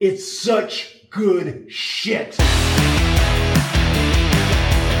It's such good shit.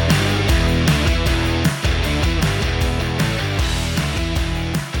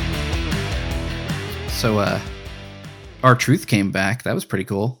 So, R-Truth came back. That was pretty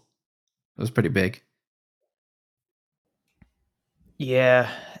cool. That was pretty big. Yeah,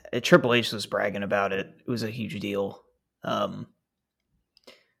 Triple H was bragging about it. It was a huge deal.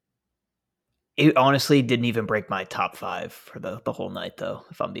 It honestly didn't even break my top 5 for the whole night, though,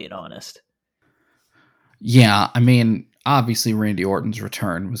 if I'm being honest. Yeah, I mean, obviously Randy Orton's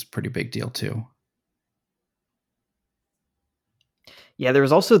return was a pretty big deal, too. Yeah, there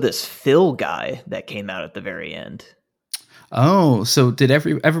was also this Phil guy that came out at the very end. Oh, so did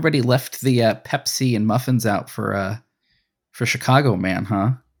everybody left the Pepsi and muffins out for Chicago Man,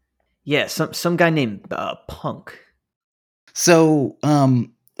 huh? Yeah, some guy named Punk. So,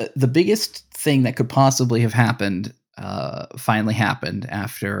 the biggest thing that could possibly have happened finally happened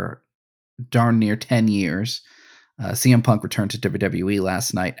after darn near 10 years. CM Punk returned to WWE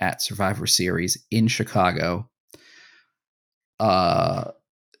last night at Survivor Series in Chicago.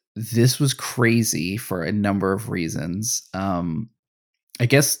 This was crazy for a number of reasons. I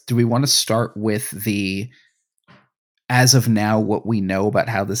guess, do we want to start with as of now, what we know about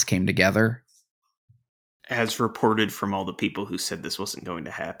how this came together? As reported from all the people who said this wasn't going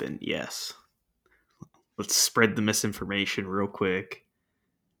to happen, yes. Let's spread the misinformation real quick.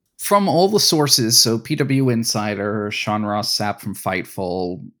 From all the sources, so PW Insider, Sean Ross Sapp from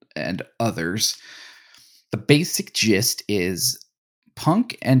Fightful, and others, the basic gist is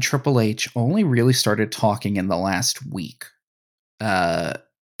Punk and Triple H only really started talking in the last week.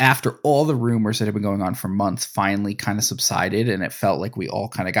 After all the rumors that had been going on for months finally kind of subsided, and it felt like we all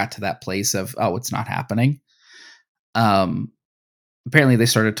kind of got to that place of, oh, it's not happening. Apparently they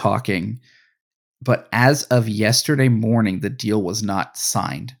started talking, but as of yesterday morning, the deal was not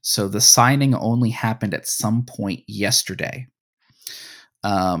signed. So the signing only happened at some point yesterday.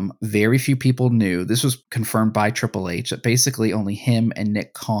 Very few people knew. This was confirmed by Triple H that basically only him and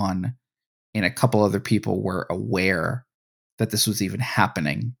Nick Khan and a couple other people were aware that this was even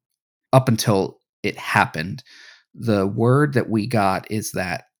happening up until it happened. The word that we got is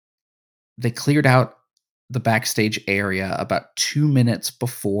that they cleared out the backstage area about 2 minutes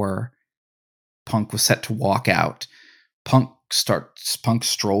before Punk was set to walk out. Punk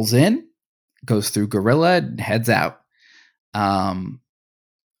strolls in, goes through Gorilla, and heads out.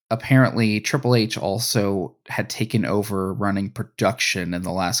 Apparently, Triple H also had taken over running production in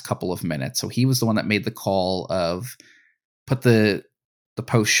the last couple of minutes. So he was the one that made the call of put the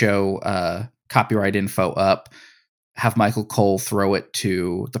post-show copyright info up, have Michael Cole throw it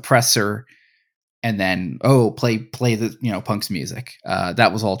to the presser, and then, play the, Punk's music.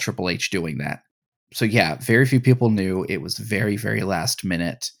 That was all Triple H doing that. So yeah, very few people knew. It was very, very last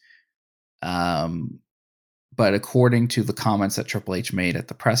minute. But according to the comments that Triple H made at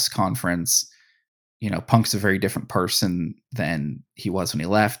the press conference, Punk's a very different person than he was when he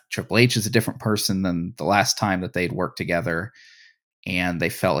left. Triple H is a different person than the last time that they'd worked together. And they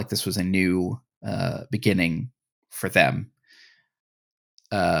felt like this was a new beginning for them.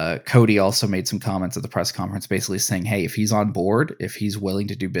 Cody also made some comments at the press conference basically saying, hey, if he's on board, if he's willing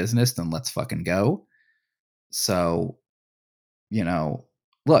to do business, then let's fucking go. So,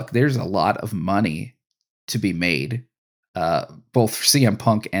 look, there's a lot of money to be made, both for CM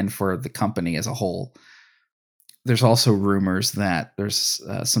Punk and for the company as a whole. There's also rumors that there's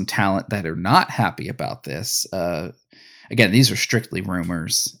some talent that are not happy about this. Again, these are strictly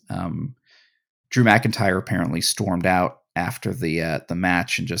rumors. Drew McIntyre apparently stormed out after the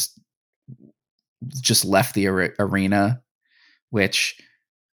match and just left the arena, which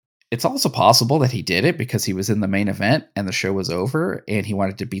it's also possible that he did it because he was in the main event and the show was over and he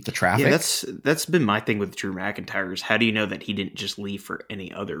wanted to beat the traffic. Yeah, that's been my thing with Drew McIntyre is how do you know that he didn't just leave for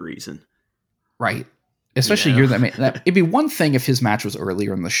any other reason? Right. Especially it'd be one thing if his match was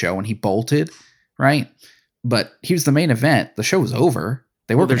earlier in the show and he bolted, right? But he was the main event. The show was over.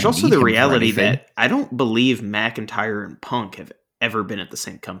 There's also the reality that I don't believe McIntyre and Punk have ever been at the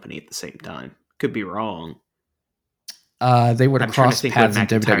same company at the same time. Could be wrong. They would have crossed paths in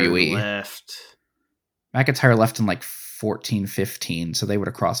WWE. Left. McIntyre left in like 14, 15, so they would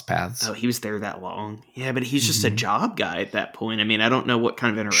have crossed paths. Oh, he was there that long? Yeah, but he's just a job guy at that point. I mean, I don't know what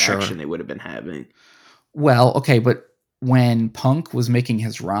kind of interaction they would have been having. Well, okay, but when Punk was making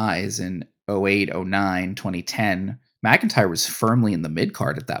his rise in 08, 09, 2010, McIntyre was firmly in the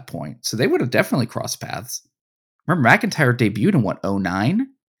mid-card at that point, so they would have definitely crossed paths. Remember, McIntyre debuted in, 09?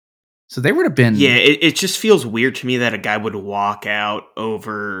 So they would have been... Yeah, it just feels weird to me that a guy would walk out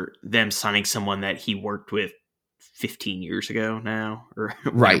over them signing someone that he worked with 15 years ago now, or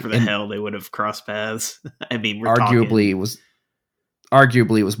Right, whenever the and hell they would have crossed paths. I mean, we're arguably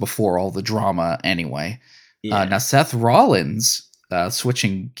talking, it was before all the drama anyway. yeah. Now Seth Rollins,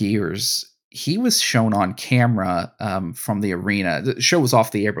 switching gears, he was shown on camera from the arena. The show was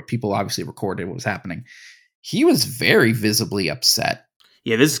off the air, but people obviously recorded what was happening. He was very visibly upset.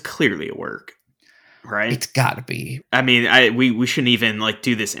 Yeah, this is clearly a work, right? It's got to be. I mean, we shouldn't even like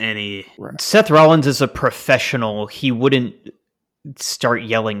do this any. Seth Rollins is a professional. He wouldn't start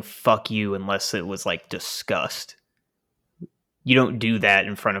yelling "fuck you" unless it was like disgust. You don't do that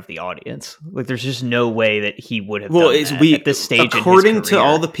in front of the audience. Like, there's just no way that he would have done that at this stage. According to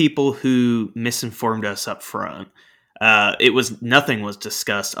all the people who misinformed us up front, nothing was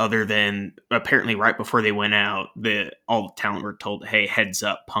discussed other than apparently right before they went out, all the talent were told, "Hey, heads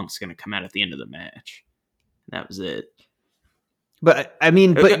up, Punk's going to come out at the end of the match." And that was it. But I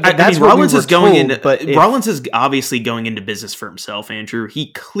mean, Rollins is Rollins is obviously going into business for himself, Andrew.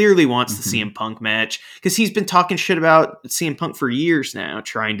 He clearly wants the CM Punk match because he's been talking shit about CM Punk for years now,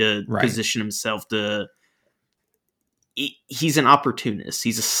 trying to position himself to. He's an opportunist.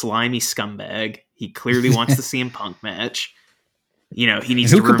 He's a slimy scumbag. He clearly wants the CM Punk match. You know, he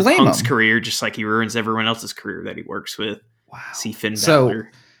needs to ruin Punk's career just like he ruins everyone else's career that he works with. Wow. See Finn Balor.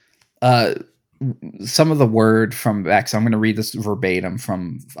 Some of the word from back, so I'm going to read this verbatim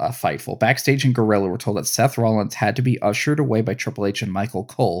from Fightful. Backstage in Gorilla, we're told that Seth Rollins had to be ushered away by Triple H and Michael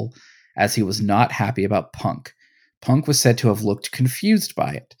Cole as he was not happy about Punk. Punk was said to have looked confused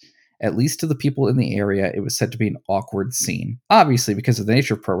by it. At least to the people in the area, it was said to be an awkward scene. Obviously, because of the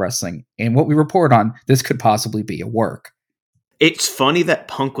nature of pro wrestling and what we report on, this could possibly be a work. It's funny that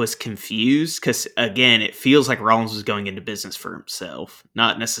Punk was confused because, again, it feels like Rollins was going into business for himself.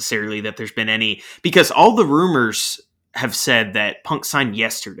 Not necessarily that there's been any... Because all the rumors have said that Punk signed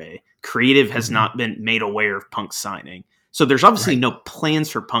yesterday. Creative has not been made aware of Punk signing. So there's obviously no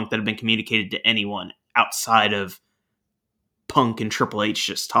plans for Punk that have been communicated to anyone outside of Punk and Triple H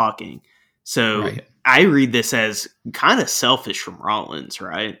just talking. So I read this as kind of selfish from Rollins,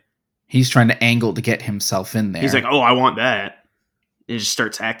 right? He's trying to angle to get himself in there. He's like, oh, I want that. And just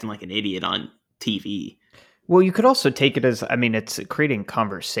starts acting like an idiot on TV. Well, you could also take it as, I mean, it's creating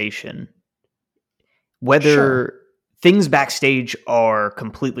conversation. Whether things backstage are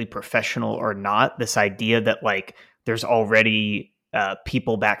completely professional or not, this idea that like there's already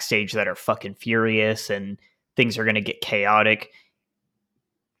people backstage that are fucking furious and things are going to get chaotic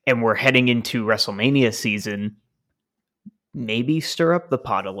and we're heading into WrestleMania season, maybe stir up the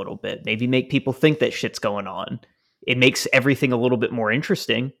pot a little bit. Maybe make people think that shit's going on. It makes everything a little bit more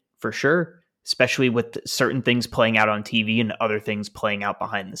interesting, for sure, especially with certain things playing out on TV and other things playing out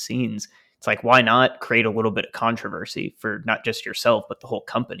behind the scenes. It's like, why not create a little bit of controversy for not just yourself, but the whole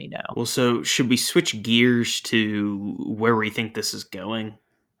company now? Well, so should we switch gears to where we think this is going?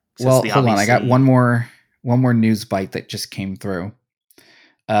 Well, hold on. I got one more news bite that just came through.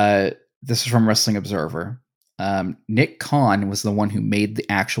 This is from Wrestling Observer. Nick Khan was the one who made the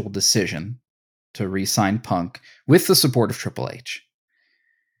actual decision to re-sign Punk with the support of Triple H.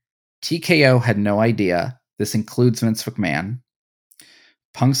 TKO had no idea. This includes Vince McMahon.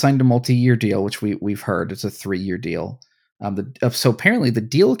 Punk signed a multi-year deal, which we've heard. It's a 3-year deal. So apparently the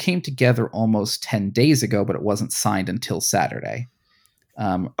deal came together almost 10 days ago, but it wasn't signed until Saturday.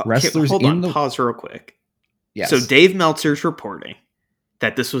 Wrestlers pause real quick. Yes. So Dave Meltzer's reporting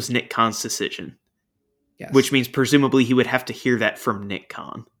that this was Nick Khan's decision, which means presumably he would have to hear that from Nick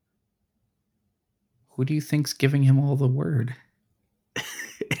Khan. Who do you think's giving him all the word?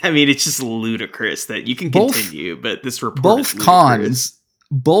 I mean, it's just ludicrous that you can continue, but this report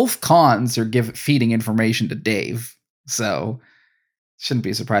both Khans are feeding information to Dave, so shouldn't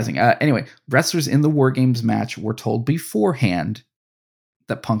be surprising. Anyway, wrestlers in the War Games match were told beforehand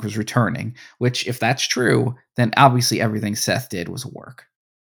that Punk was returning, which, if that's true, then obviously everything Seth did was a work.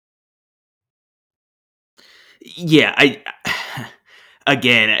 Yeah,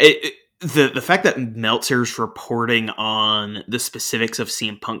 the fact that Meltzer's reporting on the specifics of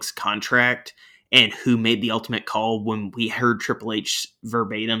CM Punk's contract and who made the ultimate call when we heard Triple H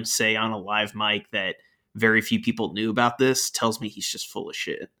verbatim say on a live mic that very few people knew about this tells me he's just full of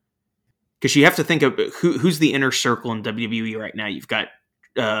shit. Because you have to think of who's the inner circle in WWE right now. You've got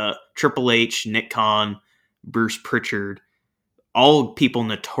Triple H, Nick Khan, Bruce Pritchard, all people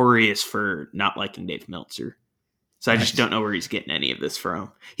notorious for not liking Dave Meltzer. So I just don't know where he's getting any of this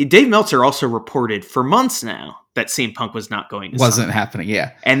from. Dave Meltzer also reported for months now that CM Punk was not going to Wasn't happening,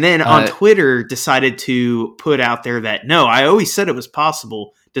 yeah. And then on Twitter decided to put out there that, no, I always said it was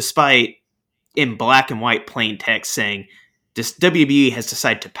possible, despite in black and white plain text saying, this WWE has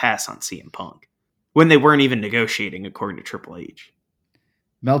decided to pass on CM Punk. when they weren't even negotiating, according to Triple H.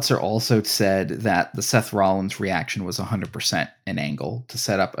 Meltzer also said that the Seth Rollins reaction was 100% an angle to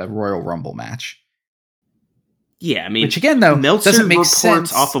set up a Royal Rumble match. Yeah, I mean, which again, though, Meltzer doesn't make reports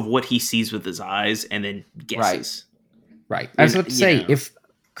sense off of what he sees with his eyes and then guesses. Right. I was about to say, if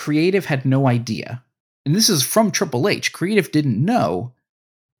creative had no idea, and this is from Triple H, creative didn't know,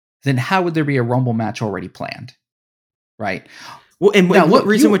 then how would there be a Rumble match already planned? Right. Well, and now, what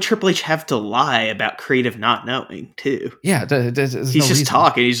reason would Triple H have to lie about creative not knowing, too? Yeah, he's no just reason.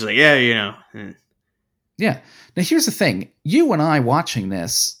 Talking. He's like, yeah, you know. Yeah. Now, here's the thing. You and I watching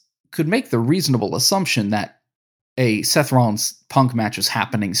this could make the reasonable assumption that a Seth Rollins Punk match is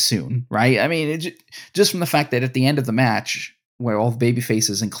happening soon, right? I mean, just from the fact that at the end of the match, where all the baby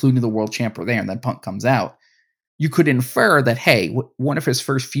faces, including the world champ, are there, and then Punk comes out, you could infer that, hey, one of his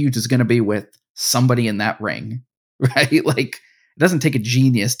first feuds is going to be with somebody in that ring, right? Like, it doesn't take a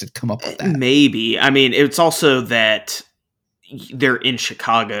genius to come up with that. Maybe. I mean, it's also that they're in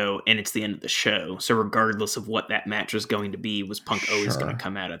Chicago and it's the end of the show. So regardless of what that match was going to be, was Punk always going to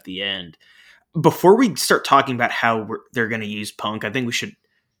come out at the end? Before we start talking about how they're going to use Punk, I think we should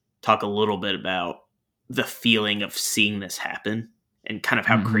talk a little bit about the feeling of seeing this happen and kind of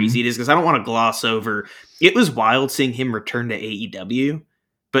how crazy it is. Because I don't want to gloss over. It was wild seeing him return to AEW,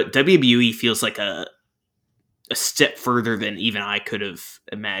 but WWE feels like a step further than even I could have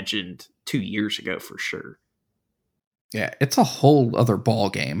imagined 2 years ago, for sure. Yeah, it's a whole other ball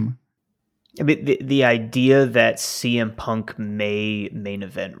game. I mean, the idea that CM Punk may main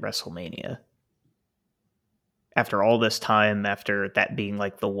event WrestleMania after all this time, after that being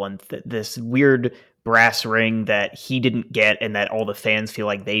like the one this weird brass ring that he didn't get and that all the fans feel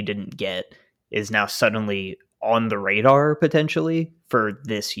like they didn't get, is now suddenly on the radar potentially for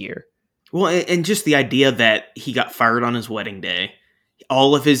this year. Well, and just the idea that he got fired on his wedding day.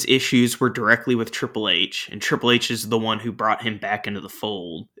 All of his issues were directly with Triple H, and Triple H is the one who brought him back into the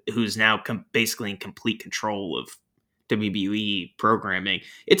fold, who's now basically in complete control of WWE programming.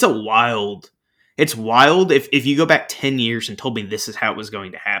 It's wild if you go back 10 years and told me this is how it was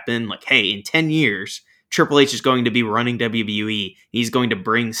going to happen. Like, hey, in 10 years, Triple H is going to be running WWE. He's going to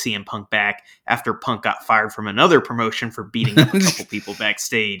bring CM Punk back after Punk got fired from another promotion for beating up a couple people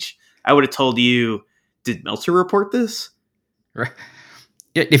backstage. I would have told you, did Meltzer report this? Right.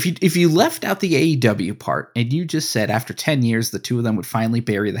 If you left out the AEW part and you just said after 10 years the two of them would finally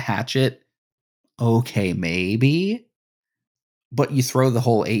bury the hatchet, okay, maybe. But you throw the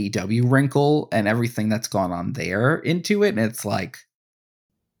whole AEW wrinkle and everything that's gone on there into it, and it's like,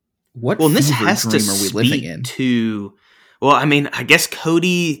 what this has dream to are we living in? Well, I mean, I guess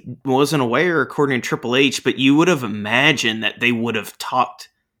Cody wasn't aware, according to Triple H, but you would have imagined that they would have talked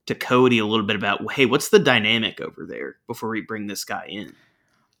to Cody a little bit about, hey, what's the dynamic over there before we bring this guy in?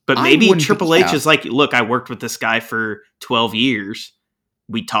 But maybe Triple H is like, look, I worked with this guy for 12 years.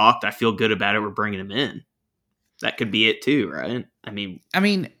 We talked. I feel good about it. We're bringing him in. That could be it too, right? I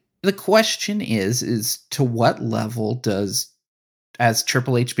mean, the question is to what level does, as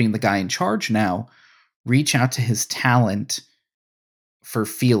Triple H being the guy in charge now, reach out to his talent for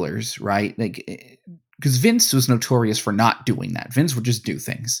feelers, right? Like, because Vince was notorious for not doing that. Vince would just do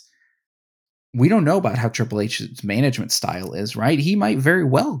things. We don't know about how Triple H's management style is, right? He might very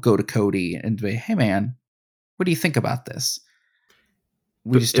well go to Cody and be, hey man, what do you think about this?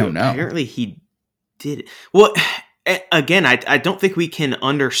 We just don't know. Apparently he did. Well, again, I don't think we can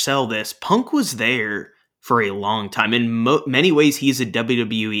undersell this. Punk was there for a long time. In many ways, he's a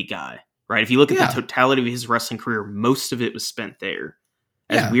WWE guy, right? If you look at the totality of his wrestling career, most of it was spent there.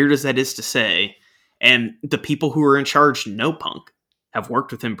 As weird as that is to say. And the people who are in charge know Punk, have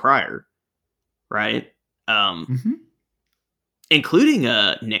worked with him prior, right? Including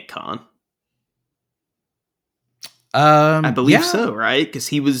Nick Khan. I believe so, right? Because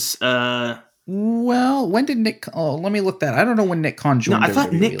he was... well, when did Nick... Oh, let me look that. I don't know when Nick Khan joined. No, I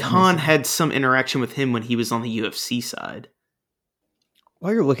thought Nick Khan had some interaction with him when he was on the UFC side.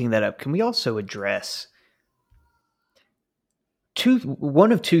 While you're looking that up, can we also address...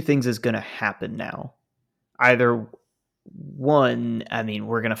 one of two things is going to happen now. Either one, I mean,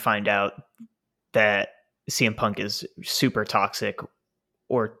 we're going to find out that CM Punk is super toxic,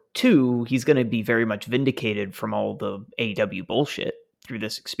 or two, he's going to be very much vindicated from all the AEW bullshit through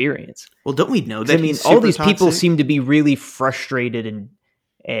this experience. Well, don't we know that? I mean, all these people seem to be really frustrated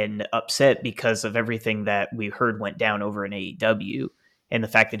and upset because of everything that we heard went down over in AEW and the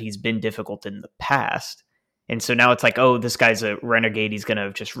fact that he's been difficult in the past. And so now it's like, oh, this guy's a renegade. He's going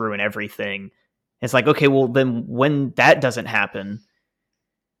to just ruin everything. It's like, okay, well, then when that doesn't happen,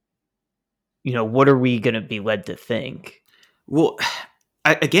 you know, what are we going to be led to think? Well,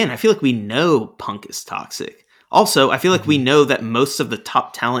 I feel like we know Punk is toxic. Also, I feel like we know that most of the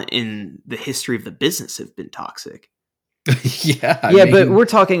top talent in the history of the business have been toxic. I Yeah, mean, but we're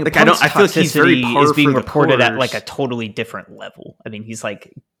talking. Like, Punk's I feel like he's very toxicity par is being for the reported at course. like a totally different level. I mean, he's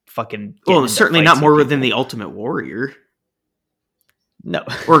like fucking. Well, certainly not more than the Ultimate Warrior. No,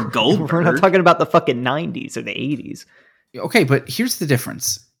 Or Goldberg. We're not talking about the fucking 90s or the 80s. okay, but here's the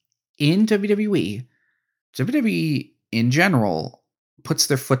difference. In WWE in general puts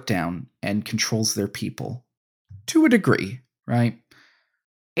their foot down and controls their people to a degree, right?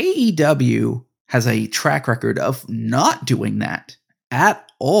 AEW has a track record of not doing that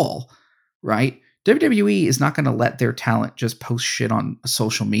at all, right? WWE is not going to let their talent just post shit on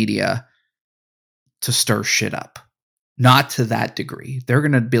social media to stir shit up. Not to that degree. They're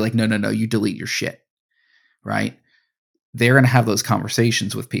going to be like, no, you delete your shit, right? They're going to have those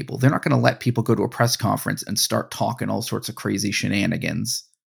conversations with people. They're not going to let people go to a press conference and start talking all sorts of crazy shenanigans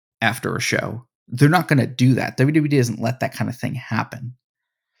after a show. They're not going to do that. WWE doesn't let that kind of thing happen.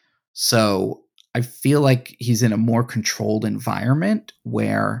 So I feel like he's in a more controlled environment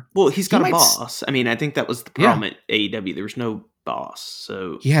where... Well, he's got a boss. I mean, I think that was the problem at AEW. There was no boss.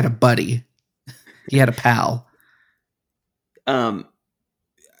 So he had a buddy. He had a pal.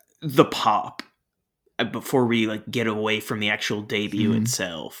 The pop, before we like get away from the actual debut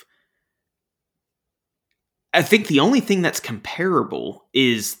itself, I think the only thing that's comparable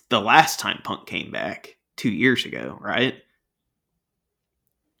is the last time Punk came back 2 years ago, right?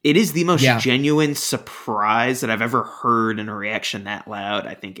 It is the most genuine surprise that I've ever heard in a reaction that loud,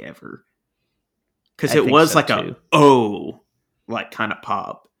 I think, ever. Because it was like too. Like kind of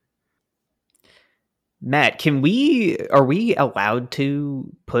pop. Matt, are we allowed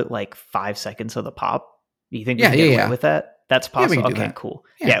to put like 5 seconds of the pop? Do you think we can get away with that? That's possible. Okay, that. Cool.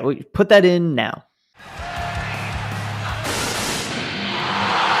 Yeah, we put that in now.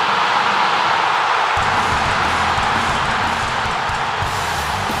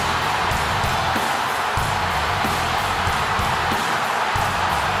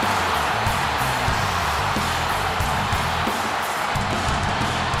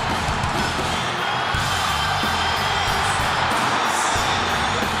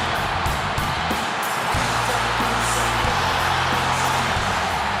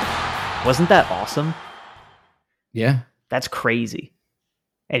 Wasn't that awesome? Yeah. That's crazy.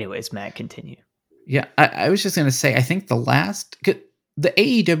 Anyways, Matt, continue. Yeah, I was just going to say, I think the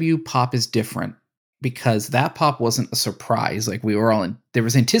AEW pop is different because that pop wasn't a surprise. Like we were all there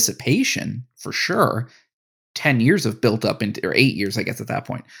was anticipation for sure. 10 years of built up, or 8 years, I guess at that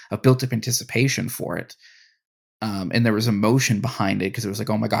point, of built up anticipation for it. And there was emotion behind it because it was like,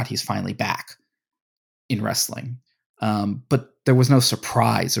 oh my God, he's finally back in wrestling. But there was no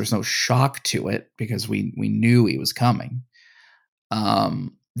surprise. There was no shock to it because we knew he was coming.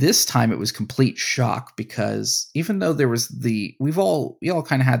 This time it was complete shock because even though there was we all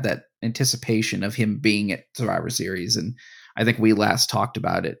kind of had that anticipation of him being at Survivor Series. And I think we last talked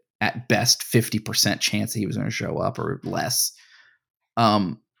about it at best 50% chance that he was going to show up or less.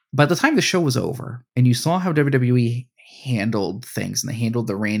 By the time the show was over and you saw how WWE handled things and they handled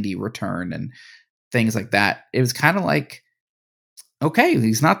the Randy return and things like that, it was kind of like, okay,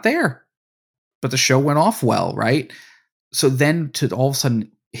 he's not there, but the show went off well, right? So then to all of a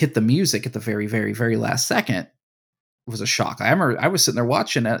sudden hit the music at the very, very, very last second was a shock. I remember I was sitting there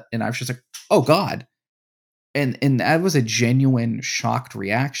watching it and I was just like, oh God. And that was a genuine shocked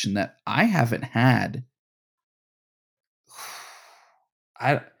reaction that I haven't had.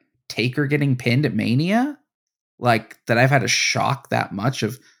 Taker getting pinned at Mania, like that I've had a shock that much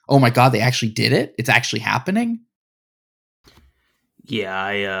of, oh my God, they actually did it. It's actually happening.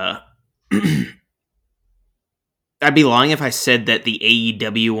 Yeah, I'd be lying if I said that the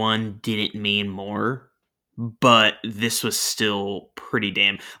AEW one didn't mean more, but this was still pretty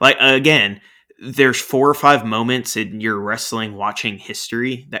damn... Like, again, there's 4 or 5 moments in your wrestling watching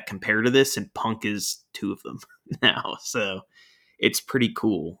history that compare to this, and Punk is 2 of them now, so it's pretty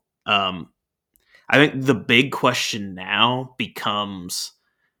cool. I think the big question now becomes...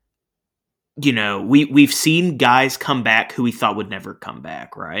 You know, we've seen guys come back who we thought would never come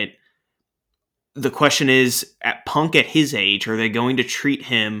back, right? The question is, at Punk at his age, are they going to treat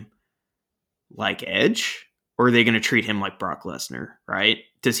him like Edge? Or are they going to treat him like Brock Lesnar, right?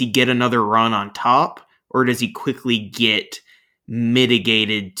 Does he get another run on top? Or does he quickly get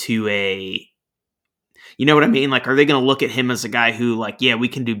mitigated to a... You know what I mean? Like, are they going to look at him as a guy who, like, yeah, we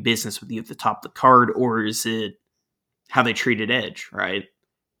can do business with you at the top of the card? Or is it how they treated Edge, right?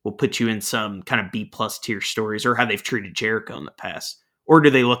 We'll put you in some kind of B+ tier stories, or how they've treated Jericho in the past. Or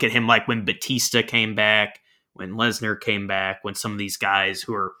do they look at him like when Batista came back, when Lesnar came back, when some of these guys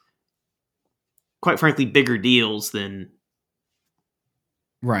who are, quite frankly, bigger deals than...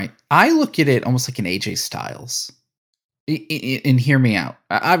 Right. I look at it almost like an AJ Styles. And hear me out.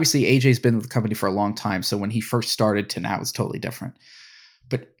 Obviously, AJ's been with the company for a long time, so when he first started to now, it's totally different.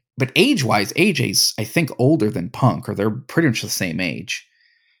 But age-wise, AJ's, I think, older than Punk, or they're pretty much the same age.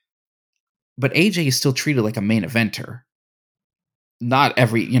 But AJ is still treated like a main eventer. Not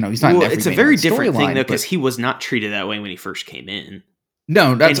every, he's not in every it's a main very event different thing, storyline, though, because he was not treated that way when he first came in.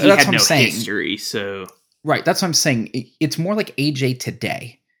 No, that's and he what had I'm no saying. history, so... Right, that's what I'm saying. It's more like AJ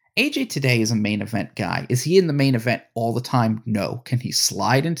today. AJ today is a main event guy. Is he in the main event all the time? No. Can he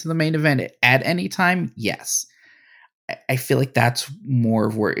slide into the main event at any time? Yes. I feel like that's more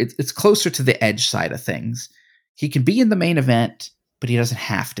of where it's closer to the Edge side of things. He can be in the main event, but he doesn't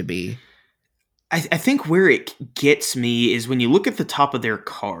have to be. I think where it gets me is when you look at the top of their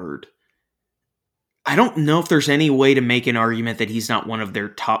card, I don't know if there's any way to make an argument that he's not one of their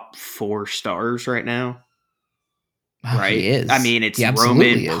top 4 stars right now. Oh, right? He is. I mean, it's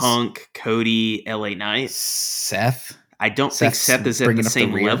Roman, Punk, Cody, LA Knight. Seth. I don't think Seth is at the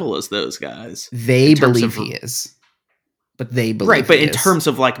same level as those guys. They believe he is. But they believe right, but he in is. terms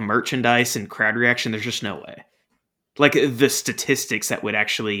of like merchandise and crowd reaction, there's just no way. Like the statistics that would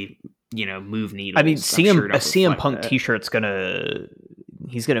actually, move needles. I mean, sure a CM Punk t-shirt's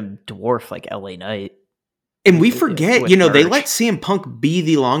he's gonna dwarf like LA Knight. And we forget, they let CM Punk be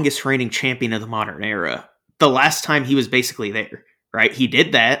the longest reigning champion of the modern era. The last time he was basically there, right? He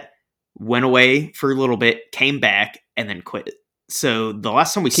did that, went away for a little bit, came back, and then quit. So the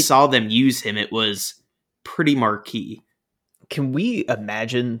last time we saw them use him, it was pretty marquee. Can we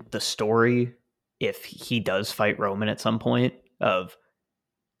imagine the story if he does fight Roman at some point of,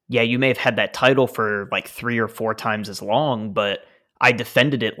 yeah, you may have had that title for like 3 or 4 times as long, but I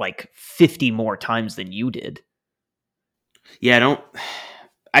defended it like 50 more times than you did. Yeah,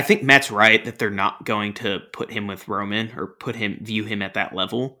 I think Matt's right that they're not going to put him with Roman or view him at that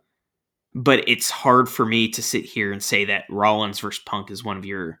level. But it's hard for me to sit here and say that Rollins versus Punk is one of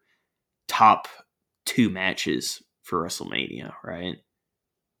your top 2 matches for WrestleMania, right?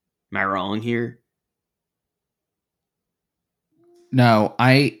 Am I wrong here? No,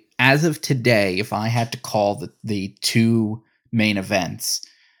 as of today, if I had to call the 2 main events,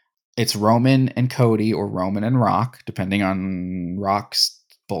 it's Roman and Cody or Roman and Rock, depending on Rock's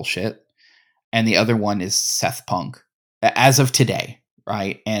bullshit. And the other one is Seth Punk, as of today,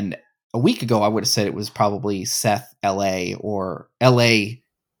 right? And a week ago, I would have said it was probably Seth LA or LA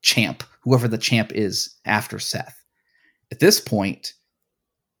champ, whoever the champ is after Seth. At this point,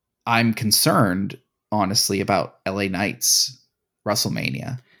 I'm concerned, honestly, about LA Knight's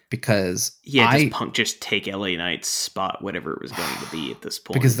WrestleMania because does Punk just take LA Knight's spot, whatever it was going to be at this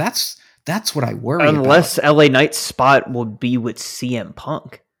point? Because that's what I worry Unless about. LA Knight's spot will be with CM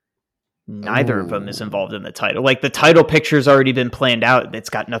Punk. Neither of them is involved in the title. Like the title picture's already been planned out. It's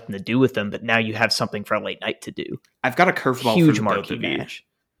got nothing to do with them, but now you have something for LA Knight to do. I've got a curveball Huge for marquee both of you. match.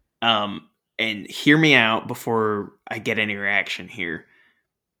 And hear me out before I get any reaction here.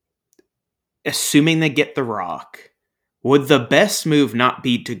 Assuming they get The Rock, would the best move not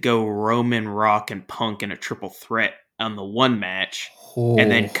be to go Roman, Rock, and Punk in a triple threat on the one match, and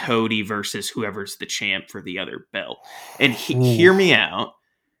then Cody versus whoever's the champ for the other belt? And hear me out.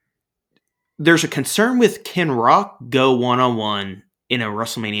 There's a concern with can Rock go one-on-one in a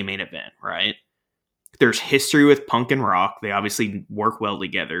WrestleMania main event, right? There's history with Punk and Rock. They obviously work well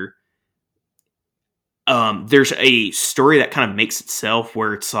together. There's a story that kind of makes itself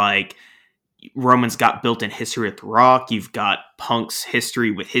where it's like Roman's got built-in history with The Rock. You've got Punk's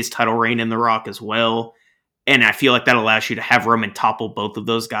history with his title reign in The Rock as well. And I feel like that allows you to have Roman topple both of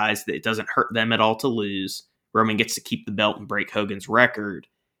those guys. That it doesn't hurt them at all to lose. Roman gets to keep the belt and break Hogan's record.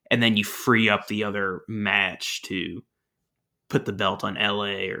 And then you free up the other match to put the belt on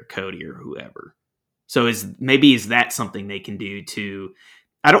LA or Cody or whoever. So is that something they can do to...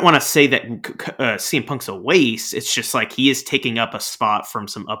 I don't want to say that CM Punk's a waste. It's just like he is taking up a spot from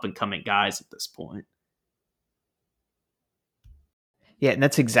some up-and-coming guys at this point. Yeah, and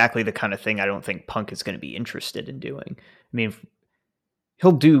that's exactly the kind of thing I don't think Punk is going to be interested in doing. I mean,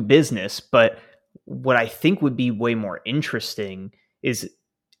 he'll do business, but what I think would be way more interesting is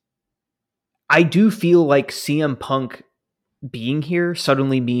I do feel like CM Punk being here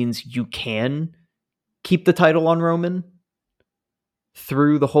suddenly means you can keep the title on Roman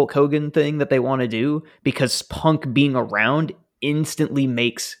through the Hulk Hogan thing that they want to do, because Punk being around instantly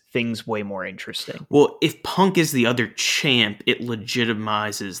makes things way more interesting. Well, if Punk is the other champ, it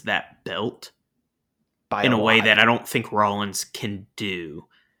legitimizes that belt in a way that I don't think Rollins can do.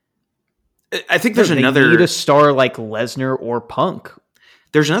 I think there's They another need a star like Lesnar or Punk.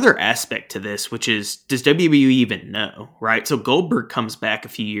 There's another aspect to this, which is, does WWE even know, right? So Goldberg comes back a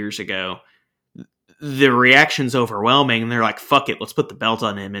few years ago. The reaction's overwhelming, and they're like, fuck it, let's put the belt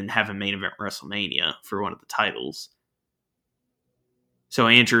on him and have a main event WrestleMania for one of the titles. So,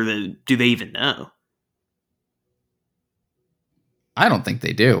 Andrew, do they even know? I don't think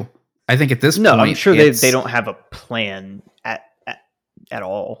they do. I think at this No, point, I'm sure they don't have a plan at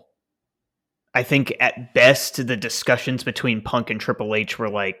all. I think at best the discussions between Punk and Triple H were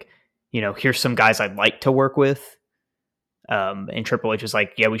like, here's some guys I'd like to work with. And Triple H was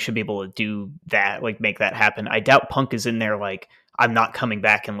like, yeah, we should be able to do that, like make that happen. I doubt Punk is in there like, I'm not coming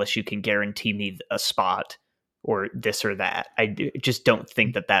back unless you can guarantee me a spot or this or that. Just don't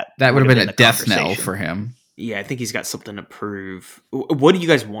think that would have been a death knell for him. Yeah, I think he's got something to prove. What do you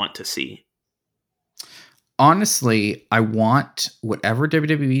guys want to see? Honestly, I want whatever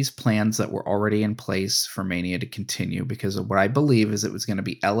WWE's plans that were already in place for Mania to continue, because of what I believe is it was going to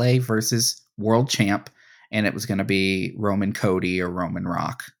be LA versus World Champ, and it was going to be Roman Cody or Roman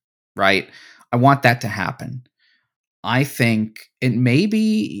Rock, right? I want that to happen. I think it may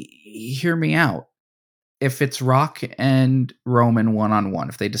be, hear me out, if it's Rock and Roman one-on-one,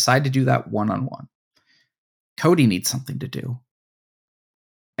 if they decide to do that one-on-one, Cody needs something to do.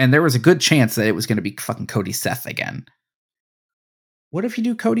 And there was a good chance that it was going to be fucking Cody Seth again. What if you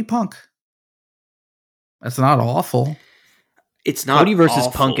do Cody Punk? That's not awful. It's not Cody versus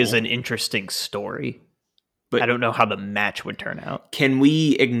awful, Punk is an interesting story. But I don't know how the match would turn out. Can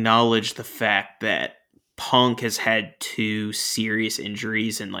we acknowledge the fact that Punk has had 2 serious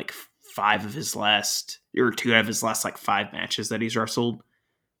injuries in like 2 out of his last like 5 matches that he's wrestled?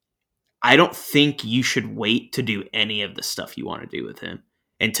 I don't think you should wait to do any of the stuff you want to do with him.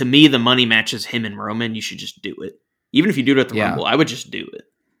 And to me, the money matches him and Roman. You should just do it. Even if you do it at the Rumble, I would just do it.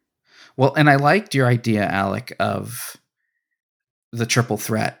 Well, and I liked your idea, Alec, of the triple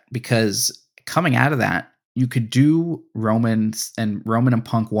threat, because coming out of that, you could do Roman and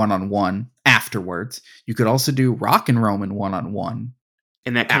Punk one-on-one afterwards. You could also do Rock and Roman one-on-one.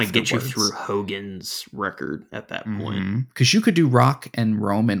 And that kind of gets you through Hogan's record at that point. Because you could do Rock and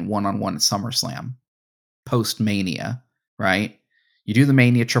Roman one-on-one at SummerSlam, post-Mania, right? You do the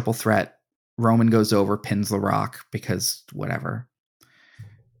Mania triple threat. Roman goes over, pins The Rock, because whatever.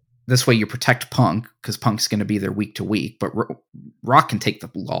 This way you protect Punk, because Punk's going to be there week to week. But Rock can take the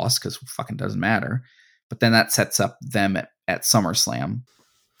loss, because it fucking doesn't matter. But then that sets up them at SummerSlam.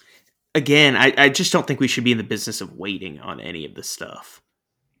 Again, I just don't think we should be in the business of waiting on any of this stuff.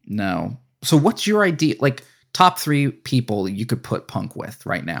 No. So what's your idea? Like, top 3 people you could put Punk with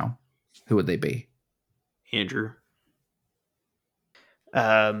right now. Who would they be? Andrew?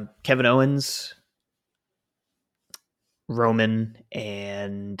 Kevin Owens, Roman,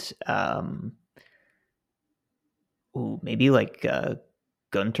 and maybe like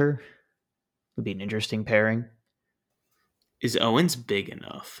Gunter would be an interesting pairing. Is Owens big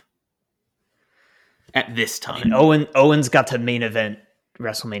enough at this time? I mean, Owens got to main event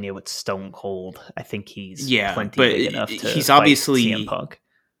WrestleMania with Stone Cold. I think he's plenty big enough to he's fight obviously CM Punk.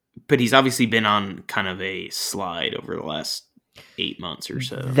 But he's obviously been on kind of a slide over the last 8 months or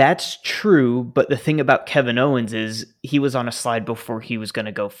so. That's true, but the thing about Kevin Owens is he was on a slide before he was going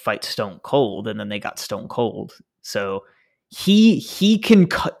to go fight Stone Cold, and then they got Stone Cold. So he can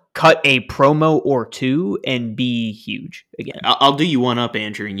cut a promo or 2 and be huge again. I'll do you one up,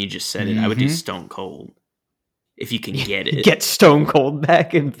 Andrew, and you just said it. I would do Stone Cold if you can get it. Get Stone Cold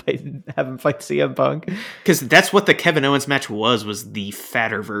back and have him fight CM Punk. Because that's what the Kevin Owens match was the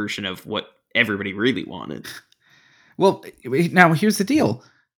fatter version of what everybody really wanted. Well, now here's the deal.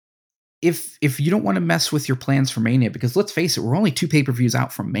 If you don't want to mess with your plans for Mania, because let's face it, we're only 2 pay-per-views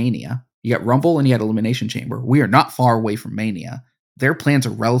out from Mania. You got Rumble and you got Elimination Chamber. We are not far away from Mania. Their plans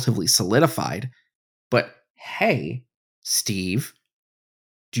are relatively solidified. But hey, Steve,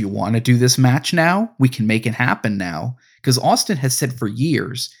 do you want to do this match now? We can make it happen now. Because Austin has said for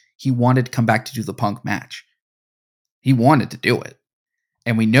years he wanted to come back to do the Punk match. He wanted to do it.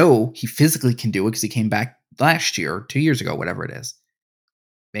 And we know he physically can do it because he came back last year or 2 years ago, whatever it is.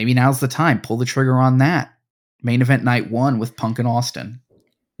 Maybe now's the time. Pull the trigger on that. Main event night 1 with Punk and Austin.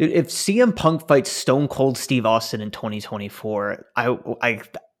 If CM Punk fights Stone Cold Steve Austin in 2024, I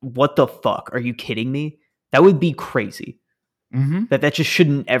what the fuck? Are you kidding me? That would be crazy. That just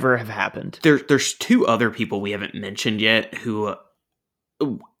shouldn't ever have happened. There's 2 other people we haven't mentioned yet who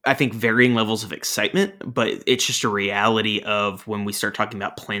I think varying levels of excitement, but it's just a reality of when we start talking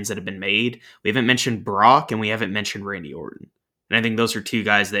about plans that have been made. We haven't mentioned Brock and we haven't mentioned Randy Orton. And I think those are 2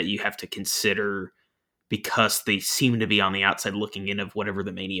 guys that you have to consider because they seem to be on the outside looking in of whatever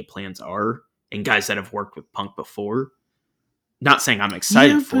the Mania plans are, and guys that have worked with Punk before. Not saying I'm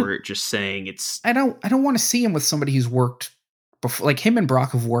excited for it, just saying it's... I don't want to see him with somebody who's worked before. Like, him and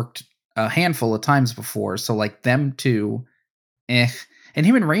Brock have worked a handful of times before, so like them two, and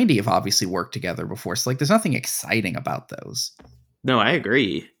him and Randy have obviously worked together before, so like there's nothing exciting about those. No, I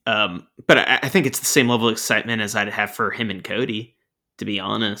agree. But I think it's the same level of excitement as I'd have for him and Cody, to be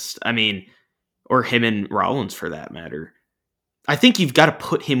honest. I mean, or him and Rollins for that matter. I think you've got to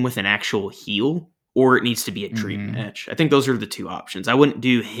put him with an actual heel, or it needs to be a dream match. I think those are the two options. I wouldn't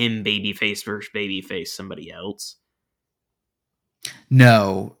do him babyface versus babyface somebody else.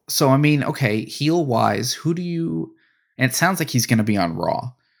 No. So, I mean, okay, heel-wise, who do you... And it sounds like he's going to be on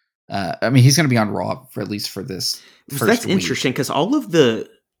Raw. I mean, he's going to be on Raw, for at least for this first That's week. interesting, because all of the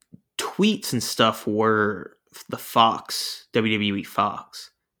tweets and stuff were the Fox, WWE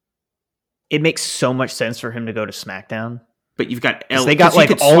Fox. It makes so much sense for him to go to SmackDown. But you've got... they got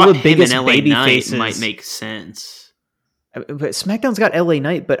like all the biggest baby faces. Might make sense. But SmackDown's got LA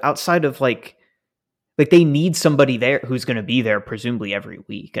Knight, but outside of like they need somebody there who's going to be there presumably every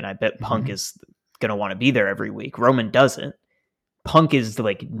week. And I bet Punk is going to want to be there every week. Roman doesn't. Punk is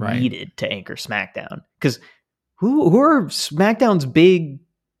like needed to anchor SmackDown, because who are SmackDown's big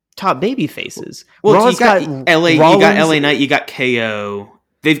top baby faces? Well, Raw's you got LA, Rollins, you got LA Knight, you got KO.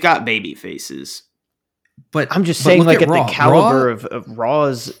 They've got baby faces. But I'm just saying, like, at Raw. the caliber of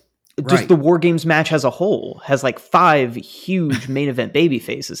Raw's, just the War Games match as a whole has like 5 huge main event baby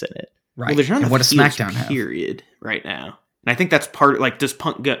faces in it. Right. Well, there's not what does SmackDown have? Period right now. And I think that's part. Like, does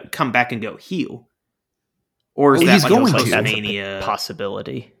Punk come back and go heel, or is that he's like going a to. post-Mania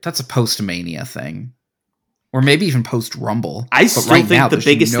possibility? That's a post-Mania thing. Or maybe even post-Rumble. I still think now, the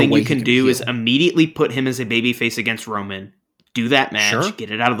biggest thing you he can do heel. is immediately put him as a babyface against Roman. Do that match, get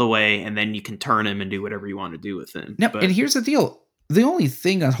it out of the way, and then you can turn him and do whatever you want to do with him. No, and here's the deal. The only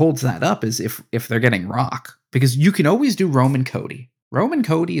thing that holds that up is if they're getting Rock. Because you can always do Roman Cody. Roman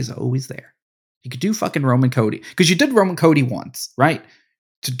Cody is always there. You could do fucking Roman Cody. Because you did Roman Cody once, right?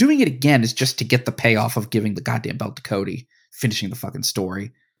 So doing it again is just to get the payoff of giving the goddamn belt to Cody, finishing the fucking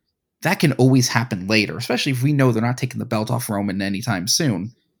story. That can always happen later, especially if we know they're not taking the belt off Roman anytime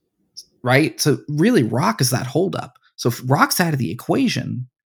soon. Right? So really, Rock is that holdup. So if Rock's out of the equation,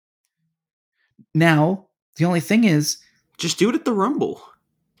 now the only thing is, just do it at the Rumble.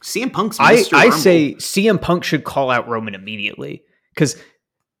 CM Punk's I Rumble. say CM Punk should call out Roman immediately, because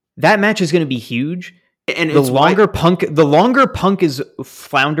that match is going to be huge. And the longer Punk is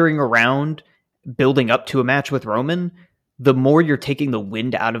floundering around building up to a match with Roman, the more you're taking the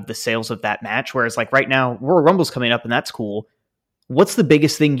wind out of the sails of that match. Whereas like right now, Royal Rumble's coming up and that's cool. What's the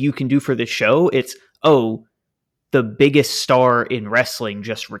biggest thing you can do for this show? It's, the biggest star in wrestling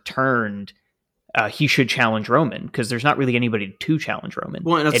just returned. He should challenge Roman, because there's not really anybody to challenge Roman.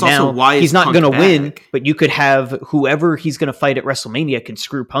 Well, and that's also why he's not going to win, back. but you could have whoever he's going to fight at WrestleMania can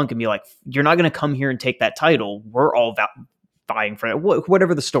screw Punk and be like, you're not going to come here and take that title. We're all vying for it,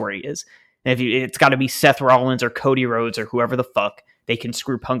 whatever the story is. And it's got to be Seth Rollins or Cody Rhodes or whoever the fuck, they can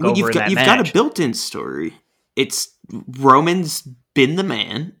screw Punk over in that match. You've got a built-in story. It's Roman's been the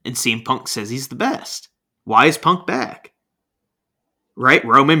man, and CM Punk says he's the best. Why is Punk back? Right?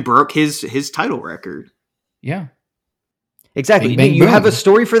 Roman broke his title record. Yeah. Exactly. Bang, bang, you boom. have a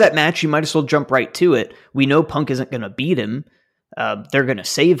story for that match. You might as well jump right to it. We know Punk isn't going to beat him. They're going to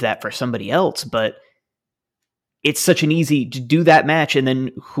save that for somebody else, but it's such an easy to do that match. And then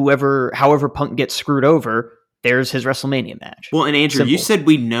however Punk gets screwed over, there's his WrestleMania match. Well, and Andrew, Simple. you said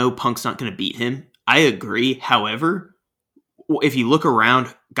we know Punk's not going to beat him. I agree. However, if you look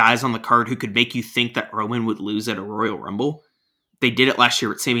around, guys on the card who could make you think that Roman would lose at a Royal Rumble, they did it last year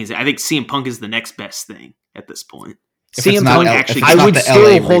with Sami Zayn. I think CM Punk is the next best thing at this point. CM Punk, I would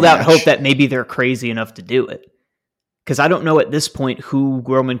still hold out hope that maybe they're crazy enough to do it. Because I don't know at this point who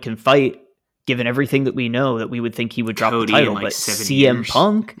Roman can fight, given everything that we know, that we would think he would drop Cody the title. in like but 7 CM years.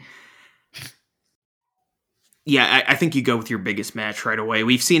 Punk? Yeah, I think you go with your biggest match right away.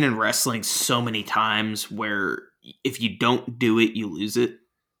 We've seen in wrestling so many times where if you don't do it, you lose it.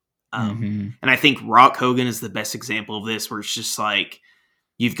 And I think Rock Hogan is the best example of this, where it's just like,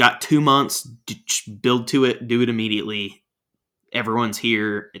 you've got 2 months to build to it, do it immediately. Everyone's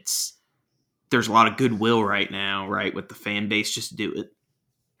here. There's a lot of goodwill right now, right? With the fan base, just do it.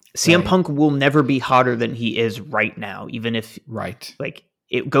 CM Punk will never be hotter than he is right now, even if like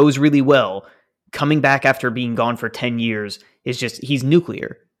it goes really well. Coming back after being gone for 10 years is just, he's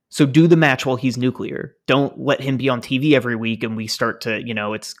nuclear. So do the match while he's nuclear. Don't let him be on TV every week and we start to,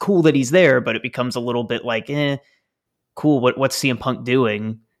 it's cool that he's there, but it becomes a little bit like, cool, what's CM Punk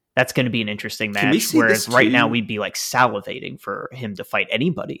doing? That's going to be an interesting Can we match. see Whereas this right now too? we'd be like salivating for him to fight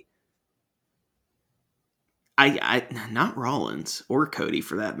anybody. I not Rollins or Cody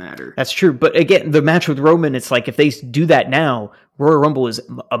for that matter. That's true. But again, the match with Roman, it's like if they do that now, Royal Rumble is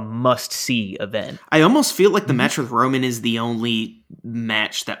a must-see event. I almost feel like the match with Roman is the only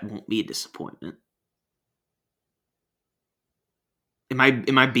match that won't be a disappointment. Am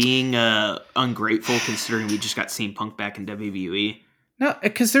I being ungrateful considering we just got CM Punk back in WWE? No,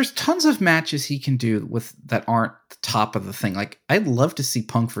 because there's tons of matches he can do with that aren't the top of the thing. Like, I'd love to see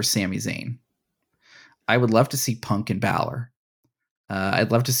Punk for Sami Zayn. I would love to see Punk and Balor.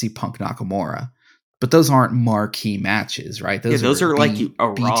 I'd love to see Punk Nakamura. But those aren't marquee matches, right? Those are like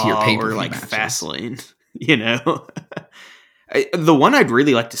a B-tier Raw pay-per-view or like matches. Fastlane, you know? The one I'd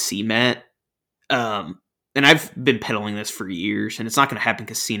really like to see, Matt, and I've been peddling this for years, and it's not going to happen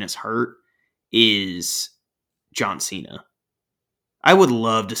because Cena's hurt, is John Cena. I would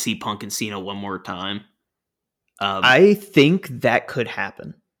love to see Punk and Cena one more time. I think that could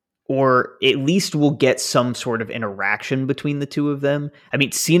happen. Or at least we'll get some sort of interaction between the two of them. I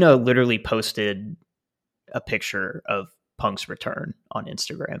mean, Cena literally posted a picture of Punk's return on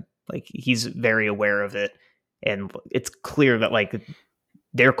Instagram. Like, he's very aware of it. And it's clear that, like,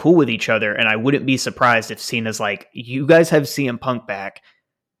 they're cool with each other. And I wouldn't be surprised if Cena's like, you guys have CM Punk back.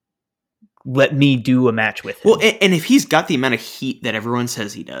 Let me do a match with him. Well, and if he's got the amount of heat that everyone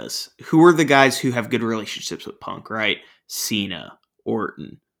says he does, who are the guys who have good relationships with Punk, right? Cena,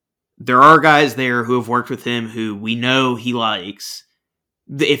 Orton. There are guys there who have worked with him who we know he likes.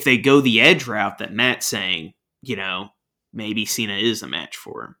 If they go the edge route that Matt's saying, you know, maybe Cena is a match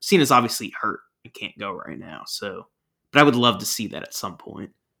for him. Cena's obviously hurt and can't go right now, so. But I would love to see that at some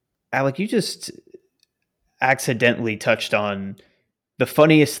point. Alec, you just accidentally touched on the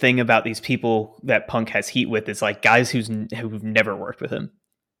funniest thing about these people that Punk has heat with is like guys who've never worked with him.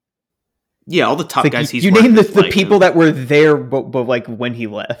 Yeah, all the top like guys he's you worked name with the like people him. that were there, but like when he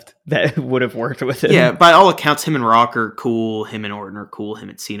left, that would have worked with him. Yeah, by all accounts, him and Rock are cool. Him and Orton are cool. Him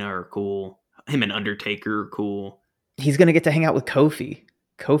and Cena are cool. Him and Undertaker are cool. He's gonna get to hang out with Kofi.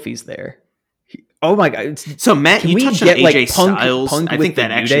 Kofi's there. Oh my god! So Matt, you touched on AJ like, Styles. Punk I with think the that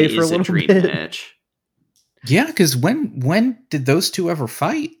New actually Day for is a little dream bit? match. Yeah, because when did those two ever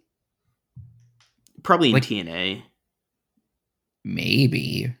fight? Probably in Like- TNA.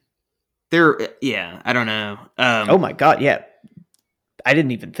 Maybe. I don't know. Oh my god! Yeah, I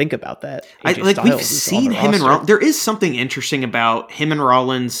didn't even think about that. AJ we've Styles is on seen the him and roster. Rollins. There is something interesting about him and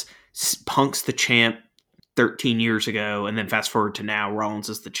Rollins. Punk's the champ 13 years ago, and then fast forward to now, Rollins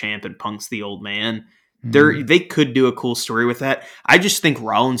is the champ and Punk's the old man. Mhm. They could do a cool story with that. I just think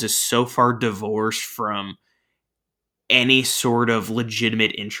Rollins is so far divorced from any sort of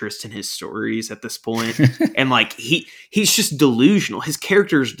legitimate interest in his stories at this point. And like he's just delusional. His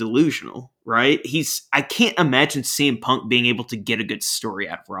character is delusional, right? I can't imagine CM Punk being able to get a good story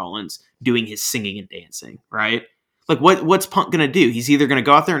out of Rollins doing his singing and dancing, right? Like what's Punk gonna do? He's either gonna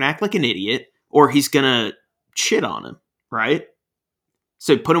go out there and act like an idiot, or he's gonna shit on him, right?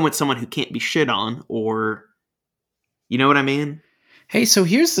 So put him with someone who can't be shit on, or you know what I mean? Hey, so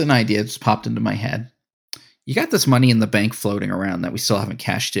here's an idea that just popped into my head. You got this money in the bank floating around that we still haven't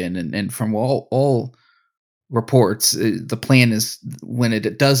cashed in, and from all reports, the plan is when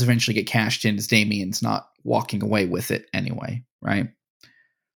it does eventually get cashed in, is Damien's not walking away with it anyway, right?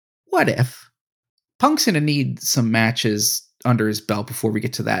 What if Punk's going to need some matches under his belt before we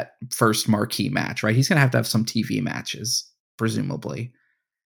get to that first marquee match, right? He's going to have some TV matches, presumably.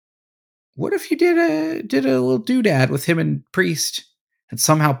 What if you did a little doodad with him and Priest, and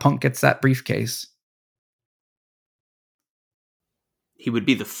somehow Punk gets that briefcase? He would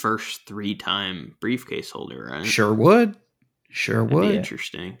be the first 3-time briefcase holder, right? Sure would. Sure That'd be would.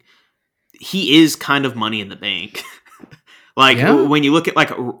 interesting. He is kind of Money in the Bank. Like Yeah. when you look at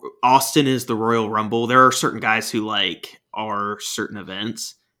like Austin is the Royal Rumble, there are certain guys who like are certain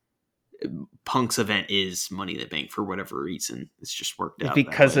events. Punk's event is Money in the Bank for whatever reason. It's just worked out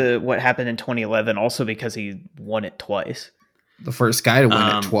because that way. of what happened in 2011, also because he won it twice. The first guy to win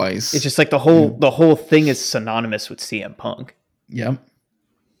it twice. It's just like the whole thing is synonymous with CM Punk. Yep.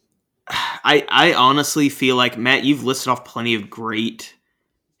 I honestly feel like, Matt, you've listed off plenty of great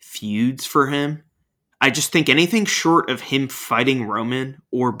feuds for him. I just think anything short of him fighting Roman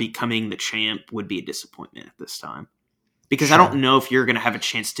or becoming the champ would be a disappointment at this time. Because Sure. I don't know if you're going to have a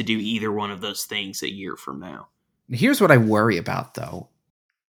chance to do either one of those things a year from now. Here's what I worry about, though.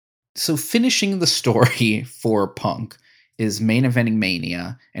 So finishing the story for Punk is main eventing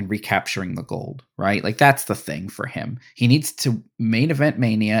Mania and recapturing the gold, right? Like, that's the thing for him. He needs to main event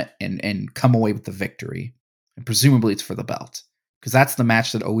Mania and come away with the victory. And presumably it's for the belt. because that's the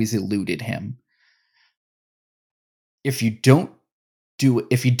match that always eluded him. If you do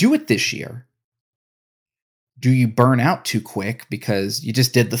it this year, do you burn out too quick because you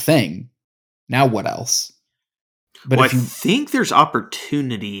just did the thing? Now what else? But I think there's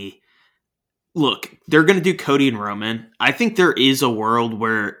opportunity. Look, they're going to do Cody and Roman. I think there is a world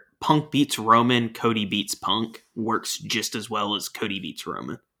where Punk beats Roman, Cody beats Punk, works just as well as Cody beats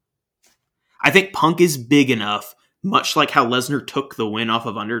Roman. I think Punk is big enough, much like how Lesnar took the win off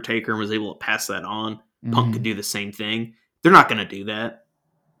of Undertaker and was able to pass that on. Punk could do the same thing. They're not going to do that.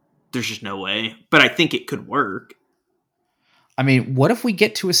 There's just no way. But I think it could work. I mean, what if we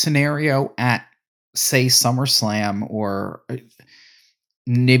get to a scenario at, say, SummerSlam or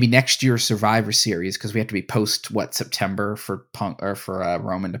maybe next year's Survivor Series, because we have to be post September for Punk or for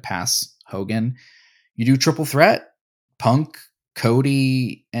Roman to pass Hogan. You do triple threat, Punk,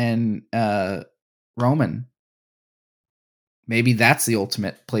 Cody, and Roman. Maybe that's the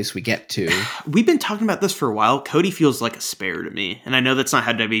ultimate place we get to. We've been talking about this for a while. Cody feels like a spare to me, and I know that's not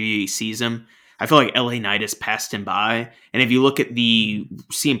how WWE sees him. I feel like LA Knight has passed him by. And if you look at the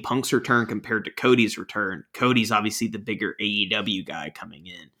CM Punk's return compared to Cody's return, Cody's obviously the bigger AEW guy coming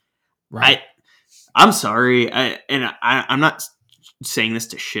in. Right. I'm sorry. I'm not saying this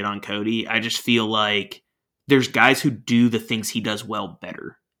to shit on Cody. I just feel like there's guys who do the things he does well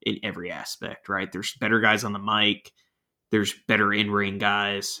better in every aspect, right? There's better guys on the mic. There's better in-ring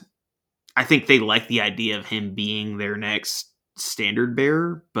guys. I think they like the idea of him being their next standard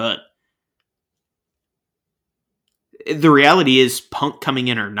bearer, but the reality is, Punk coming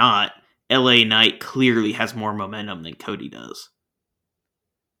in or not, LA Knight clearly has more momentum than Cody does.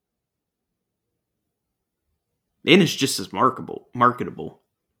 And it's just as marketable.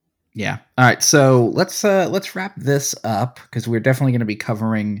 Yeah. All right. So let's wrap this up, because we're definitely going to be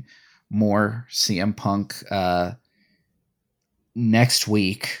covering more CM Punk next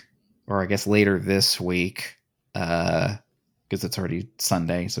week, or I guess later this week, because it's already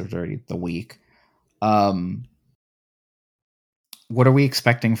Sunday, so it's already the week. What are we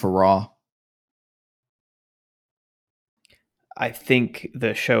expecting for Raw? I think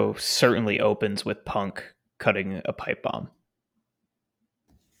the show certainly opens with Punk cutting a pipe bomb.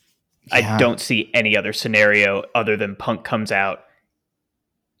 Yeah. I don't see any other scenario other than Punk comes out,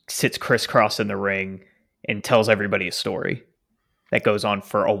 sits crisscross in the ring, and tells everybody a story that goes on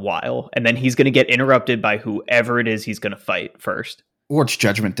for a while. And then he's going to get interrupted by whoever it is he's going to fight first. Or it's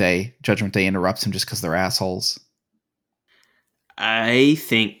Judgment Day. Judgment Day interrupts him just because they're assholes. I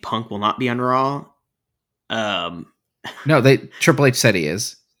think Punk will not be on Raw. No, Triple H said he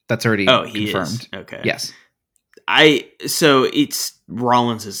is. That's already confirmed. Is. Okay. Yes. So it's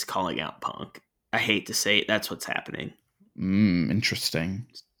Rollins is calling out Punk. I hate to say it. That's what's happening. Interesting.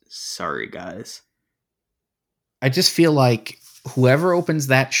 Sorry, guys. I just feel like whoever opens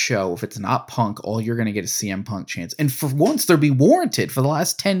that show, if it's not Punk, all you're going to get is CM Punk chants. And for once, they'll be warranted. For the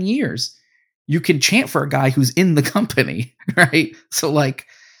last 10 years, you can chant for a guy who's in the company, right? So, like...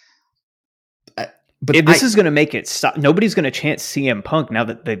 But this is going to make it stop. Nobody's going to chant CM Punk now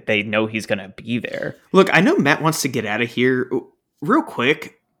that they know he's going to be there. Look, I know Matt wants to get out of here. Real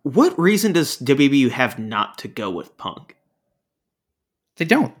quick, what reason does WWE have not to go with Punk? They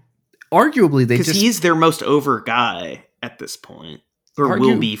don't. Arguably, they just... Because he's their most over guy at this point. Or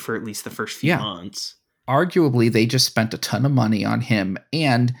will be for at least the first few months. Arguably, they just spent a ton of money on him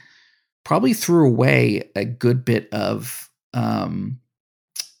and probably threw away a good bit of...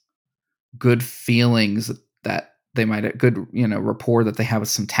 good feelings that they might have, good, rapport that they have with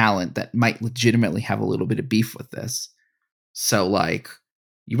some talent that might legitimately have a little bit of beef with this. So, like,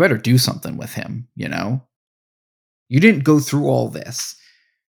 you better do something with him, You didn't go through all this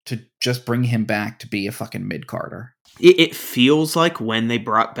to just bring him back to be a fucking mid-carder. It feels like when they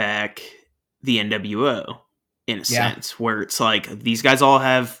brought back the NWO, in a sense, where it's like, these guys all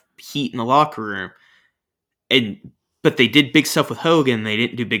have heat in the locker room. But they did big stuff with Hogan. They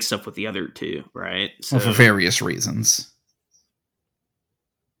didn't do big stuff with the other two, right? So, well, for various reasons.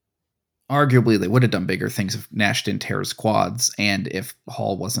 Arguably, they would have done bigger things if Nash didn't tear his quads and if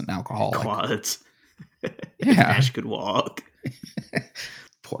Hall wasn't an alcoholic. Quads. Yeah. Nash could walk.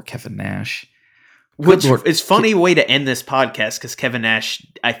 Poor Kevin Nash. Which is funny way to end this podcast, because Kevin Nash,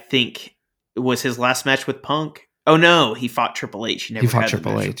 I think, was his last match with Punk. Oh, no. He fought Triple H. He fought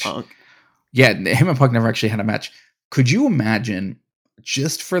Triple H. Punk. Yeah, him and Punk never actually had a match. Could you imagine,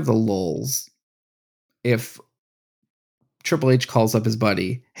 just for the lulz, if Triple H calls up his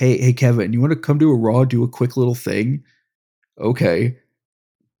buddy, hey Kevin, you want to come to a Raw, do a quick little thing? Okay.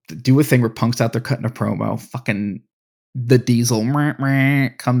 Do a thing where Punk's out there cutting a promo. Fucking the Diesel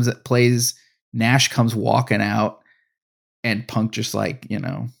plays. Nash comes walking out. and Punk just like,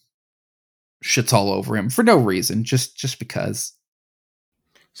 shits all over him for no reason, just because.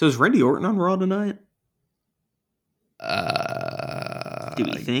 So is Randy Orton on Raw tonight? Do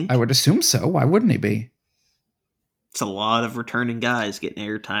we think? I would assume so. Why wouldn't he be? It's a lot of returning guys getting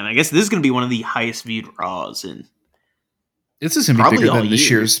airtime. I guess this is going to be one of the highest viewed Raws, and this is going to be bigger than this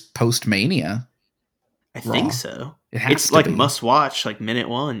year's post-Mania. I think so. It's like must watch, like minute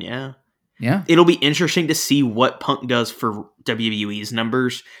one. Yeah. Yeah. It'll be interesting to see what Punk does for WWE's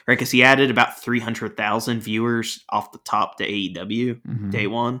numbers, right? Because he added about 300,000 viewers off the top to AEW day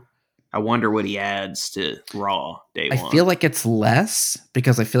one. I wonder what he adds to Raw day one. I feel like it's less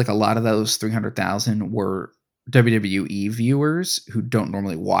because I feel like a lot of those 300,000 were WWE viewers who don't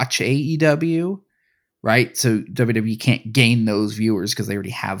normally watch AEW, right? So WWE can't gain those viewers because they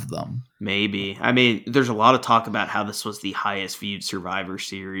already have them. Maybe. I mean, there's a lot of talk about how this was the highest viewed Survivor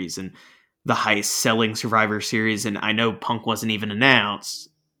Series and the highest selling Survivor Series, and I know Punk wasn't even announced.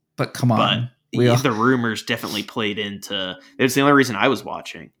 But come on. But the rumors definitely played into... It's the only reason I was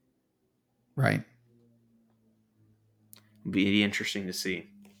watching. Right. It'd be interesting to see.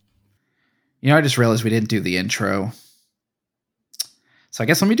 I just realized we didn't do the intro. So I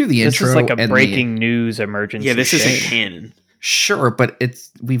guess let me do the intro. This is like a breaking news emergency. Yeah, this isn't canon. Sure, but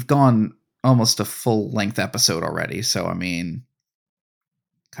we've gone almost a full length episode already. So, I mean,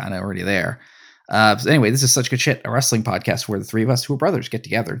 kind of already there. So anyway, this is Such Good Shit, a wrestling podcast where the three of us who are brothers get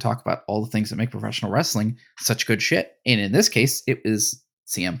together and talk about all the things that make professional wrestling such good shit. And in this case, it is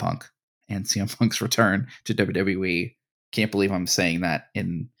CM Punk and CM Punk's return to WWE. Can't believe I'm saying that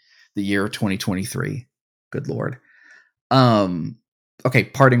in the year 2023. Good Lord. Okay,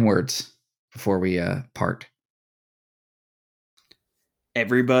 parting words before we part.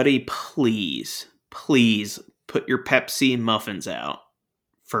 Everybody, please put your Pepsi and muffins out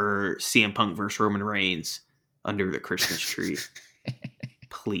for CM Punk versus Roman Reigns under the Christmas tree.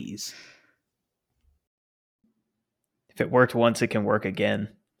 Please. If it worked once, it can work again.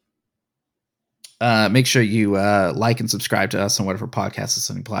 Make sure you like and subscribe to us on whatever podcast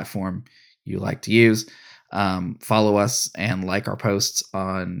listening platform you like to use. Follow us and like our posts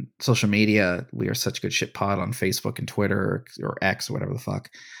on social media. We are Such Good Shit Pod on Facebook and Twitter or X or whatever the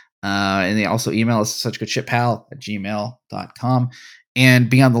fuck. And they also email us suchgoodshitpal@gmail.com. And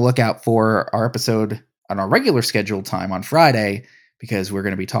be on the lookout for our episode on our regular scheduled time on Friday, because we're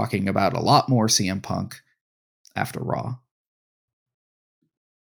going to be talking about a lot more CM Punk after Raw.